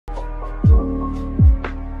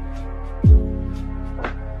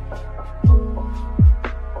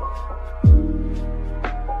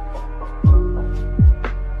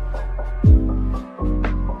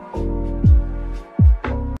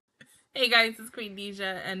guys, it's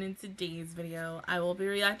Queendija, and in today's video, I will be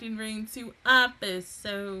reacting to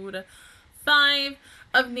episode 5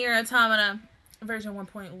 of NieR Automata version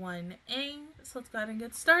 1.1a. So let's go ahead and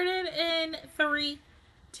get started in 3,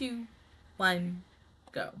 2, 1,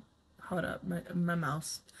 go. Hold up, my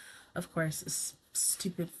mouse, of course, is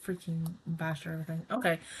stupid freaking basher everything.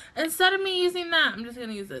 Okay, instead of me using that, I'm just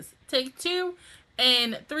gonna use this. Take 2,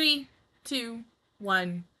 and 3, 2,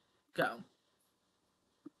 1, go.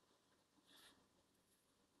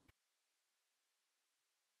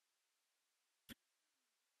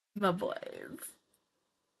 My boys.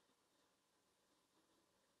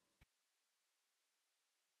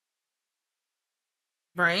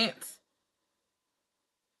 Right?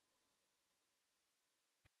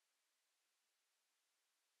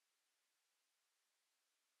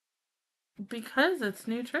 Because it's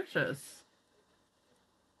nutritious.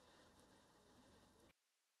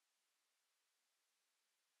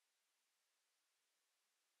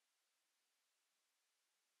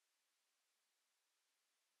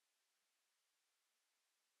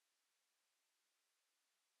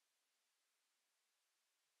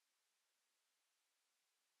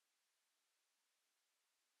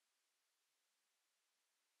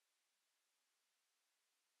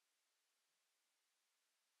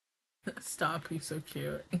 Stop, he's so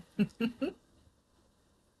cute.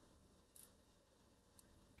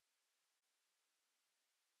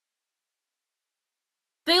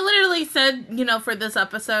 They literally said, you know, for this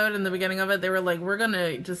episode in the beginning of it, they were like, we're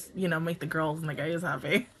gonna just, you know, make the girls and the guys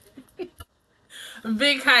happy.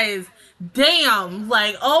 Because, damn,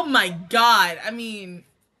 like, oh my god. I mean,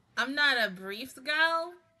 I'm not a briefs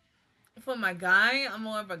gal for my guy. I'm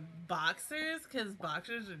more of a boxers, because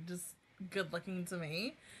boxers are just good looking to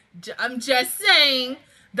me. I'm just saying,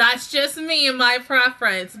 that's just me and my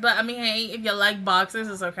preference. But I mean, hey, if you like boxers,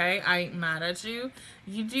 it's okay. I ain't mad at you.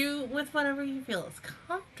 You do with whatever you feel is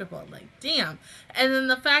comfortable. Like, damn. And then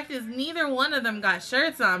the fact is, neither one of them got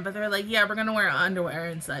shirts on, but they're like, yeah, we're gonna wear underwear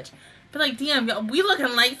and such. But like, damn, we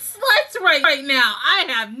looking like sluts right now. I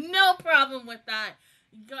have no problem with that.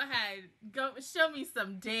 Go ahead. Go show me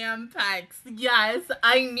some damn pecs. Yes,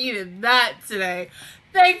 I needed that today.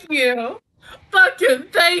 Thank you. Fucking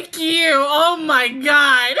thank you. Oh my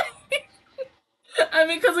god. I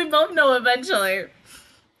mean, because we both know eventually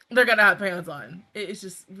they're gonna have pants on. It's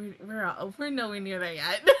just we're nowhere near that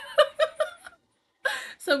yet.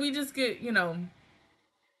 So we just get, you know,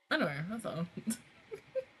 underwear. That's all.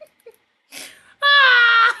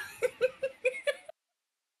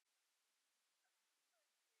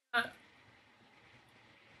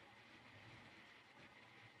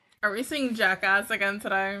 Are we seeing Jackass again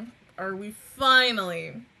today? Are we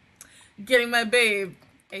finally getting my babe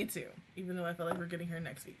A2? Even though I feel like we're getting her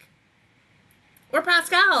next week. Or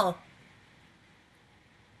Pascal.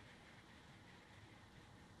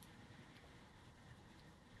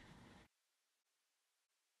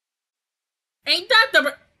 Ain't that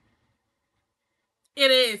the... It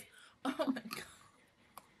is. Oh my god.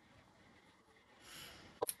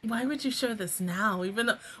 Why would you show this now? Even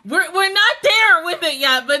though we're not there with it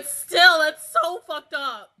yet, but still, that's so fucked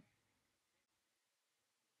up.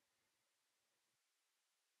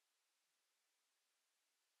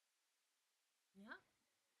 Yeah.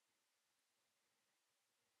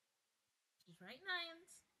 She's right,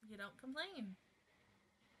 Nines. You don't complain.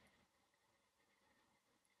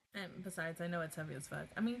 And besides, I know it's heavy as fuck.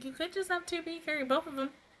 I mean, you could just have 2B carry both of them.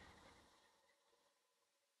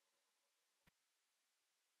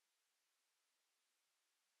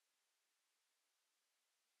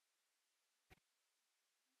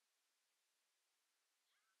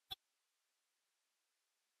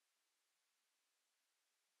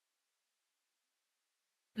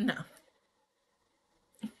 No.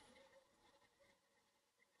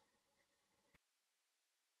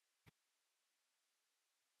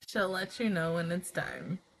 She'll let you know when it's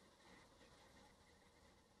time.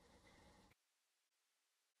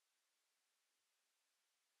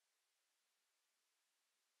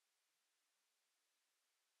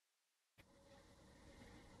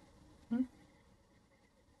 Hmm?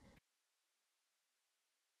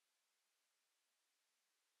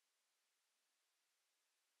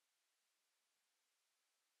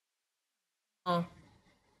 Oh.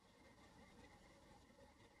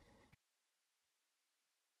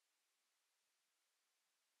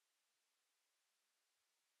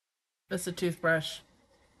 It's a toothbrush.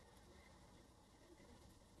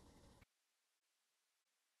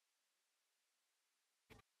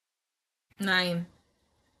 9.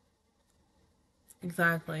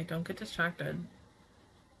 Exactly. Don't get distracted.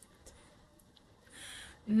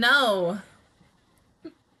 No.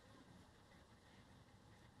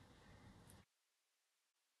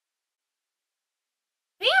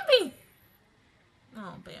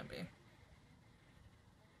 Bambi.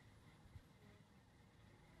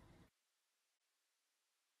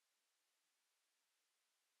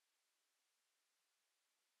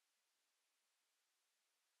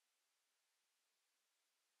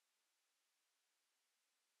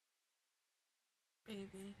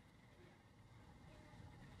 Baby.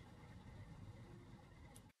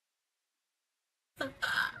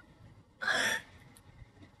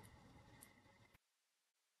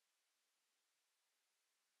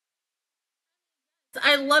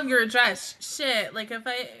 I love your dress. Shit. Like, if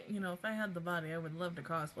I, if I had the body, I would love to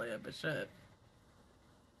cosplay it, but shit.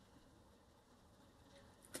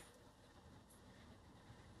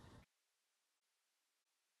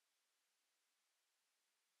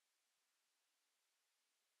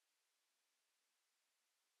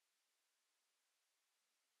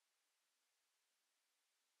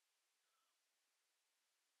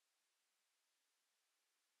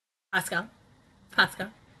 Pascal.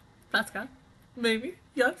 Pascal. Pascal. Maybe.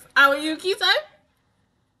 Yes. How are you, Kita?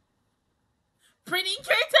 Pretty cute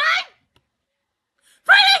time!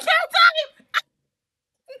 Pretty cute time!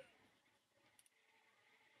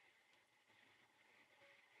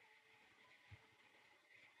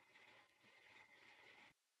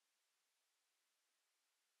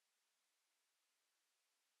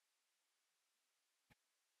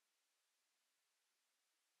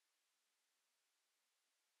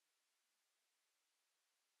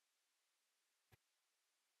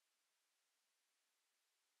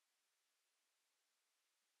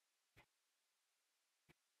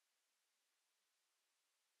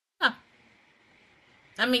 Huh.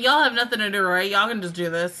 I mean, y'all have nothing to do, right? Y'all can just do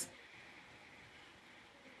this.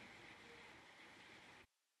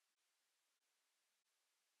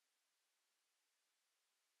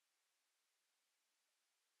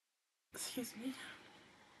 Excuse me.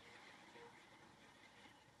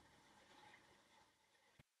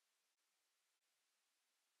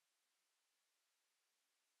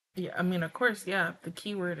 Yeah, I mean, of course, yeah. The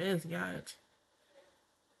keyword is yacht.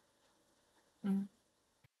 Mm.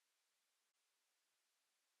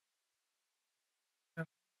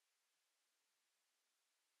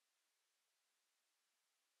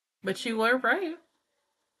 But you were right.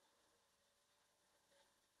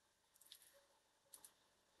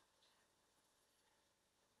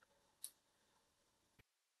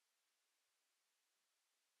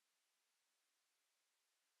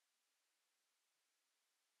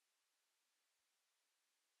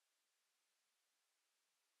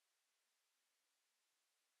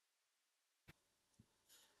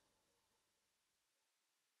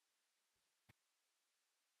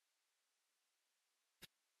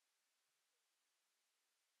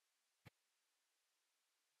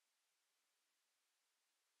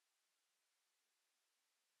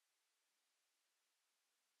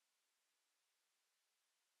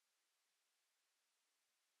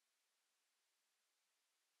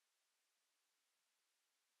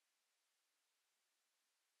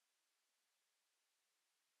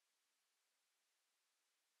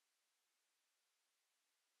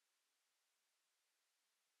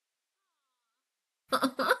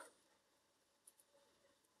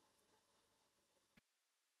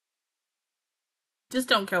 Just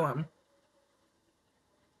don't kill him.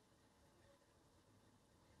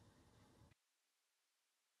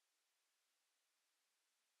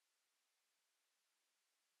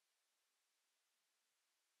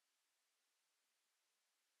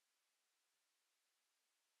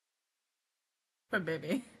 Poor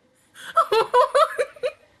baby.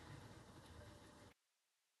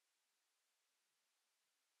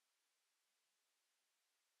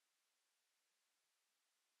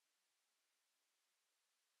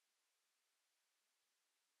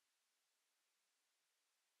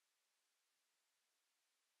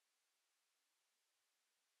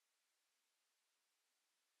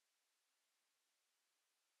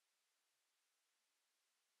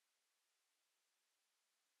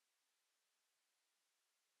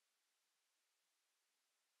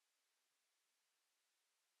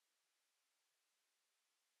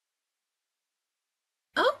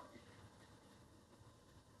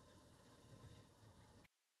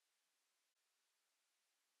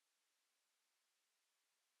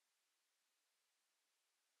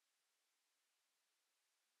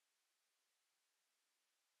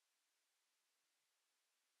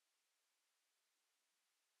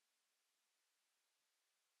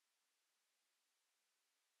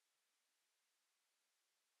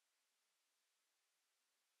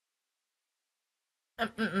 Oh,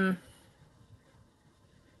 mm-mm.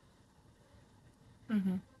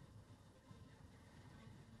 Mm-hmm.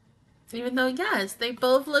 Even though, yes, they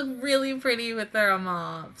both look really pretty with their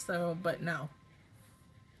mom. So, but no.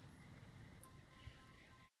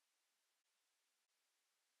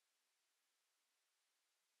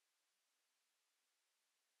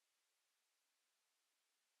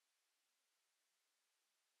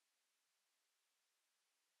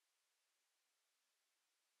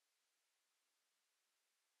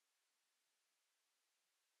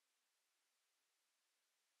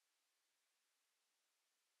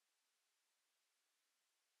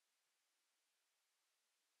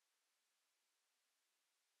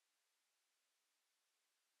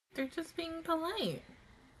 They're just being polite.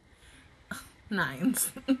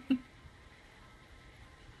 Nines.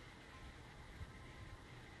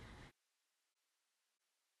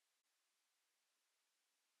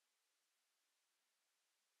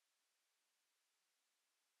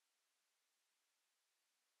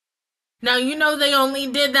 Now you know they only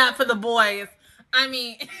did that for the boys. I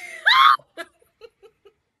mean,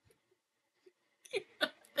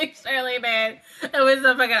 they surely did. It was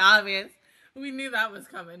so fucking obvious. We knew that was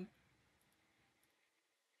coming.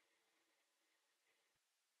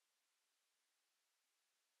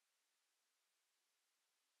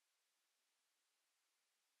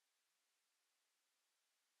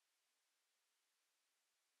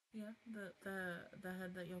 Yeah, the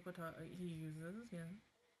head that he uses. Yeah.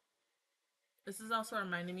 This is also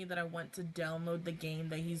reminding me that I want to download the game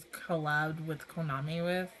that he's collabed with Konami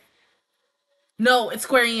with. No, it's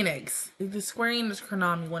Square Enix. The Square Enix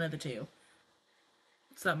Konami, one of the two.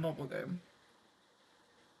 It's that mobile game.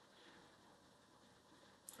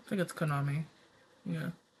 I think it's Konami. Yeah.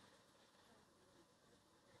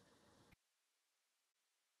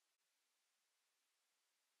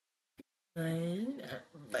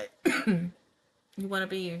 But you want to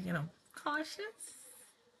be, cautious.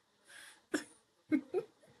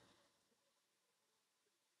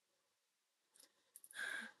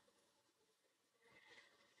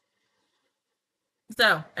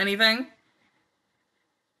 So, anything?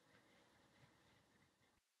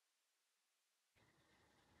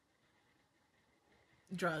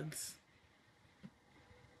 Drugs.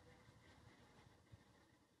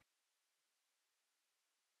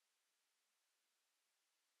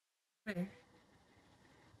 Okay.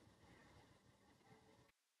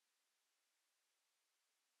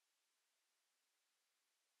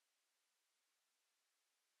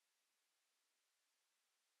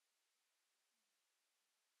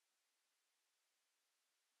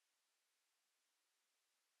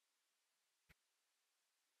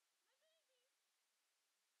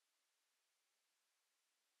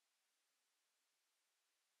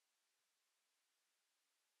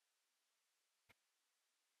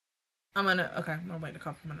 Okay, I'm gonna wait a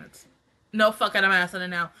couple minutes. No, fuck it, I'm asking it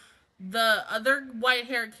now. The other white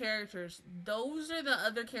haired characters, those are the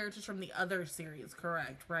other characters from the other series,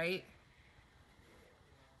 correct, right?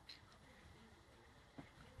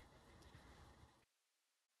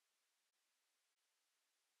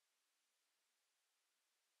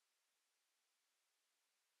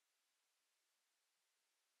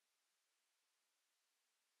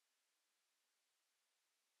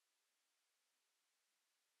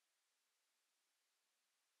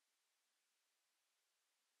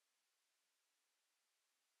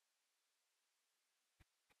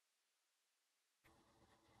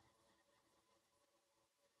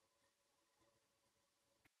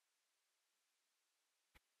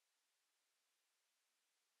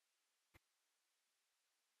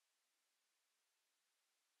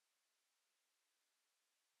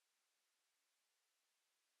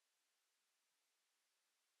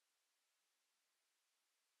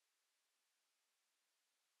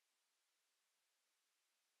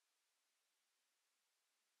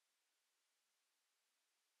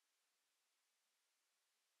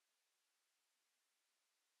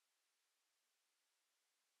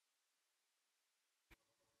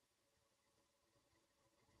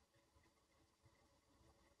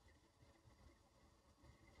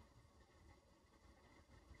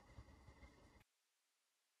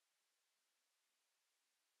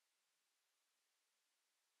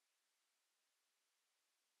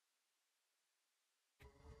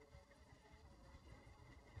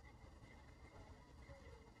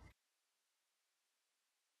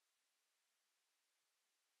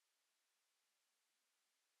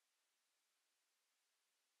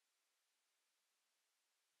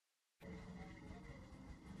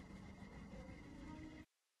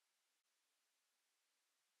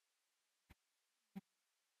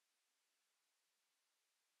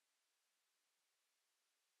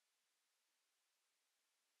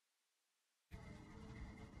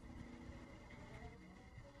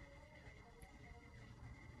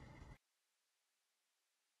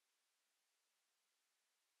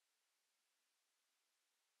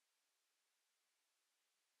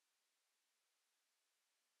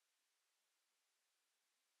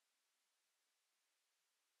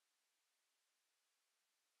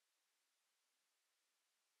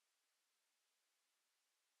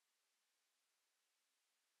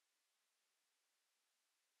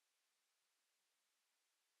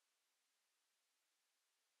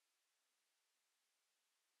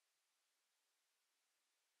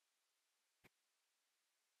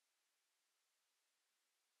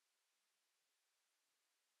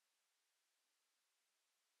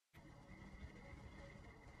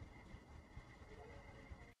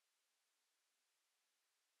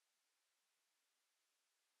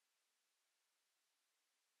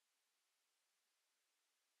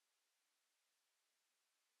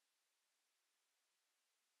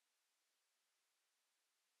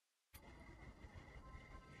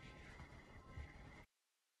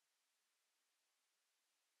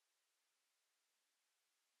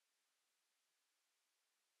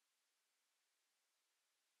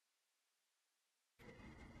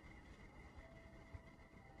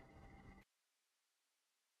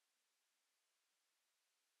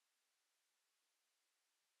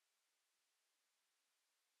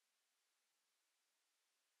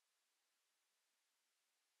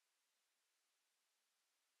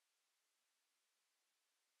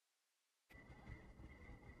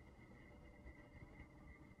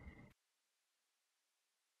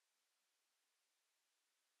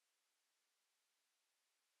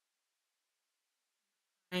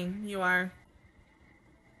 You are.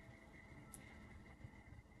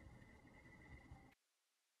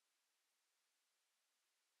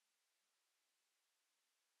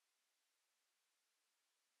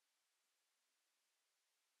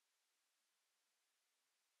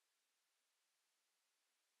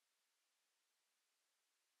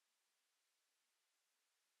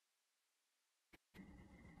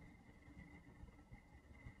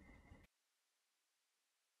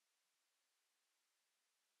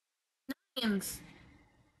 Nines.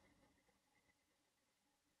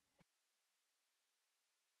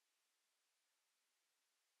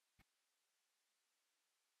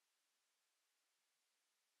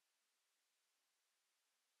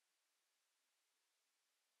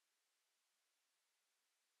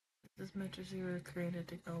 As much as you were created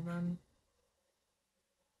to kill them.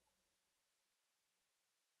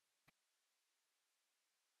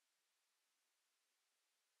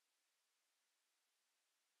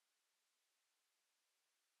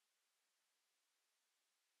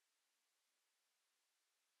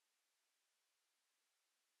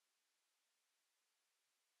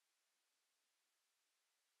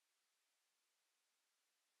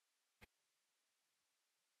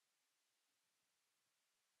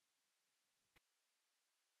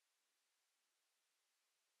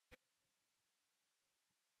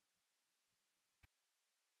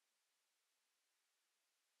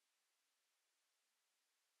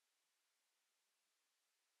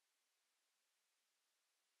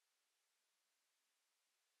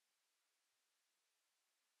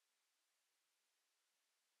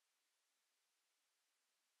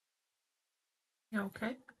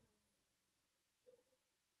 Okay.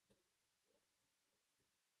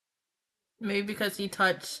 Maybe because he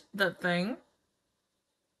touched the thing.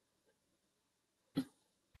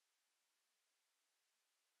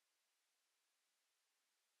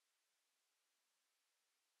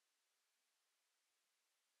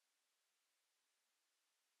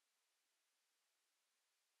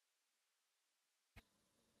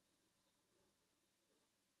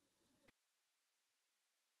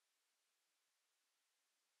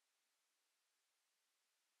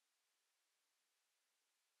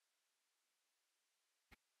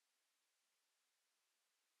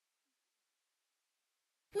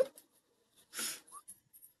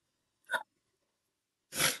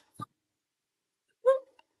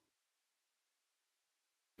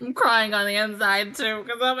 I'm crying on the inside too,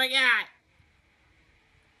 because oh my god.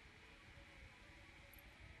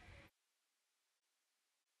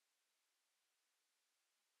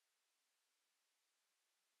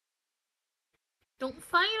 Don't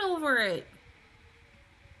fight over it.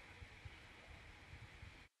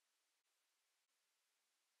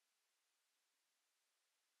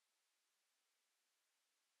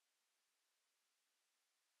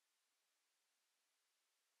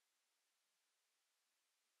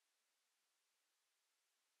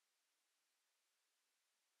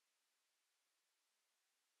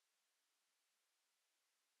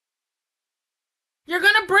 You're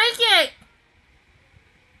gonna break it!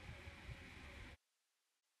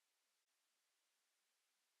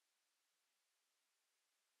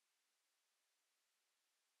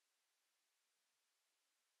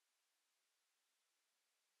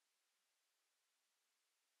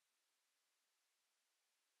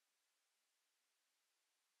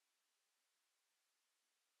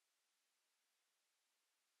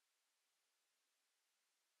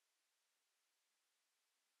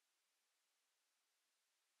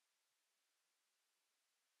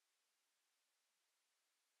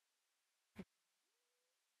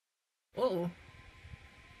 Oh.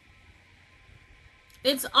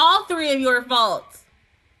 It's all three of your faults.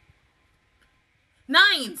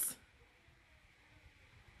 Nines!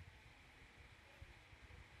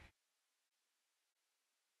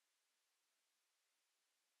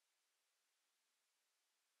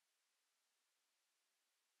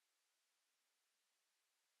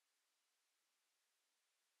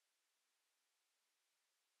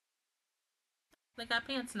 They got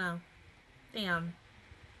pants now. Damn.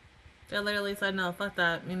 They literally said no, fuck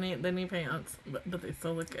that. They need pants. But they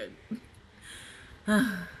still look good.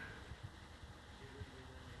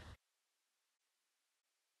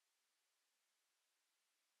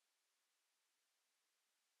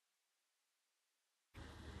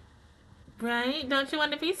 Right? Don't you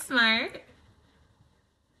want to be smart?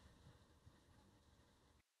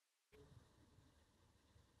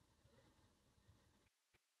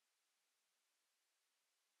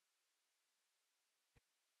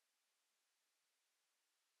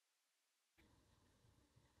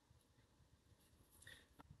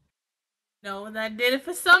 No, that did it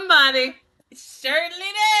for somebody. It surely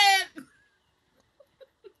did.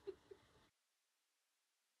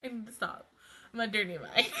 I need to stop. My dirty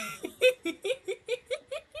mind.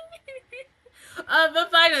 But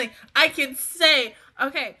finally, I can say,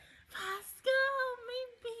 okay, Pascal, my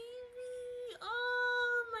baby.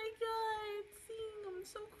 Oh my god, seeing him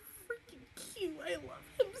so freaking cute. I love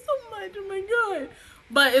him so much. Oh my god.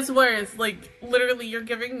 But it's worse. Like, literally, you're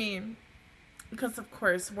giving me. Because, of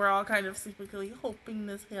course, we're all kind of secretly hoping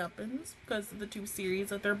this happens because of the two series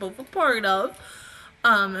that they're both a part of.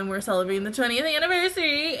 And we're celebrating the 20th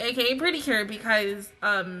anniversary, aka Pretty Cure, because,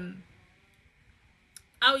 Aoyuki's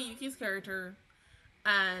character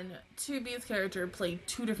and 2B's character played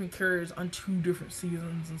two different cures on two different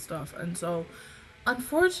seasons and stuff. And so,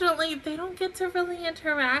 unfortunately, they don't get to really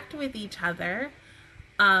interact with each other.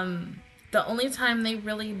 The only time they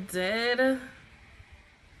really did,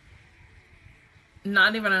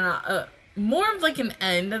 not even more of like an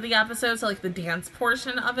end of the episode, so like the dance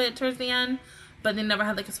portion of it towards the end, but they never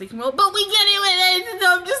had like a speaking role. But we get it with it,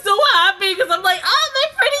 so I'm just so happy because I'm like, oh, my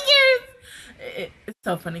pretty cures. It's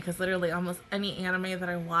so funny because literally almost any anime that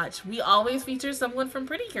I watch, we always feature someone from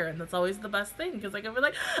Pretty Cure, and that's always the best thing because like I'm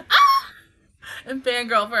like, ah, and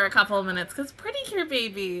fangirl for a couple of minutes because Pretty Cure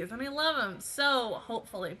babies, and I love them so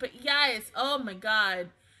hopefully. But yes, oh my god,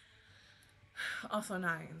 also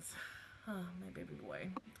nines. Oh, my baby boy.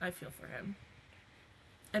 I feel for him.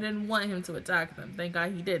 I didn't want him to attack them. Thank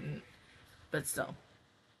God he didn't. But still.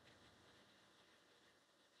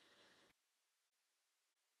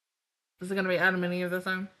 Is it going to be Adam and Eve this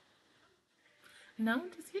time? No,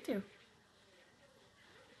 just you two.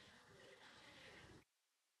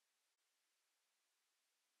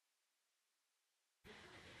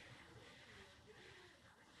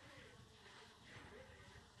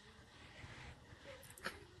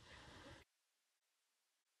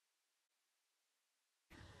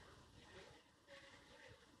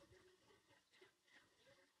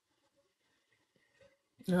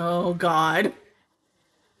 Oh, God.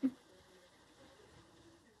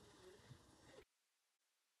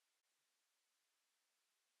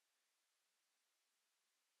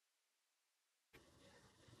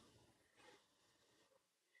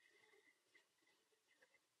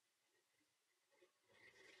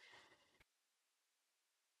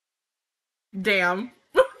 Damn.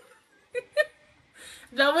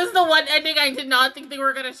 That was the one ending I did not think they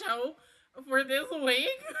were going to show for this week.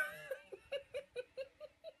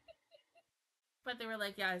 But they were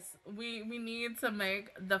like, yes, we need to make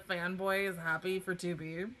the fanboys happy for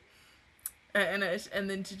 2B. And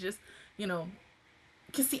then to just, you know,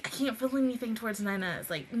 because see, I can't feel anything towards Nines.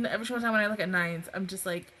 Like every single time when I look at nines, I'm just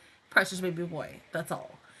like, precious baby boy. That's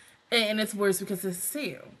all. And it's worse because this is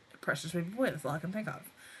you, precious baby boy. That's all I can think of,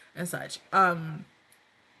 and such.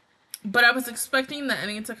 But I was expecting the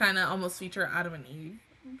ending to kind of almost feature Adam and Eve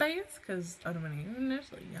base because Adam and Eve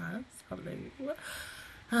initially, yes, probably.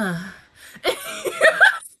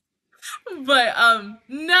 But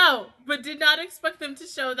no, but did not expect them to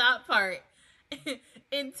show that part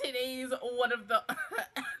in today's one of the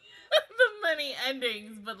the many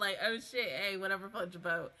endings. But like, oh shit, hey, whatever, floats your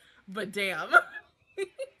boat. But damn,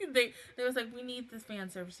 they was like, we need this fan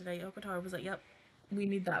service today. Okotaro was like, yep, we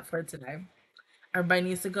need that for today. Everybody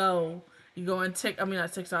needs to go. You go on I mean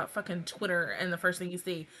not TikTok, fucking Twitter, and the first thing you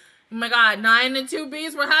see, oh my god, 9 and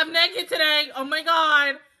 2Bs were half naked today. Oh my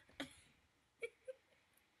god.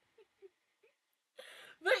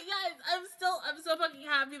 But yes, I'm so fucking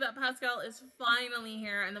happy that Pascal is finally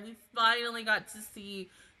here and that we finally got to see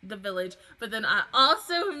the village. But then I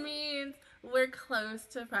also means we're close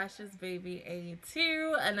to Precious Baby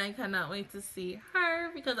A2 and I cannot wait to see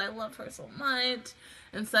her because I love her so much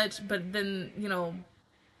and such. But then, you know,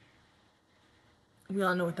 we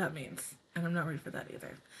all know what that means. And I'm not ready for that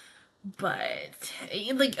either. But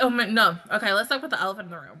like, oh my, no. Okay, let's talk about the elephant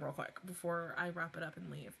in the room real quick before I wrap it up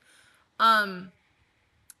and leave. Um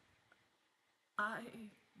I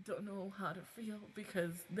don't know how to feel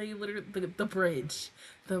because they literally the bridge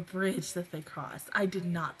that they crossed. I did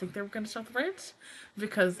not think they were going to show the bridge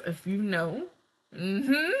because if you know,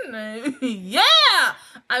 yeah,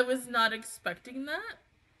 I was not expecting that,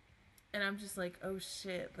 and I'm just like, oh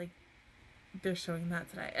shit, like they're showing that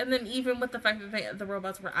today. And then even with the fact that the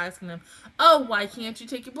robots were asking them, oh, why can't you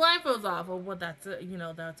take your blindfolds off? Well, that's you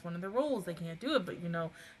know, that's one of the rules. They can't do it. But you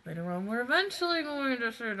know, later on, we're eventually going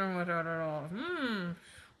to show them without it all.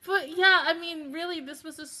 But yeah, I mean, really, this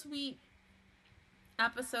was a sweet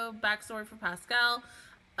episode backstory for Pascal.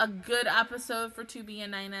 a good episode for 2B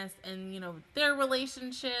and 9S and, you know, their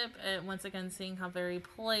relationship. And once again, seeing how very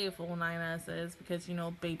playful 9S is because, you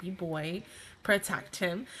know, baby boy, protect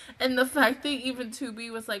him. And the fact that even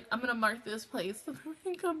 2B was like, I'm going to mark this place so that we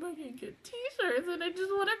can come back and get t-shirts. And I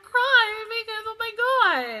just want to cry because, oh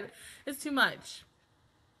my God, it's too much.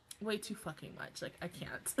 Way too fucking much. Like, I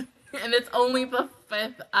can't. And it's only the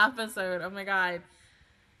 5th episode. Oh my God.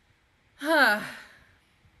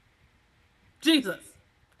 Jesus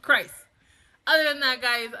Christ. Other than that,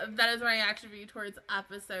 guys, that is my reaction review towards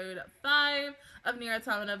episode 5 of NieR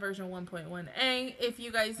Automata version 1.1a. If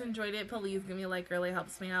you guys enjoyed it, please give me a like. It really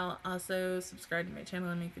helps me out. Also, subscribe to my channel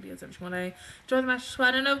and make videos every single day. Join the Master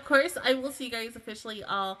Squad. And of course, I will see you guys officially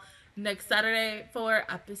all next Saturday for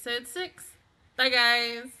episode 6. Bye,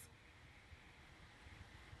 guys.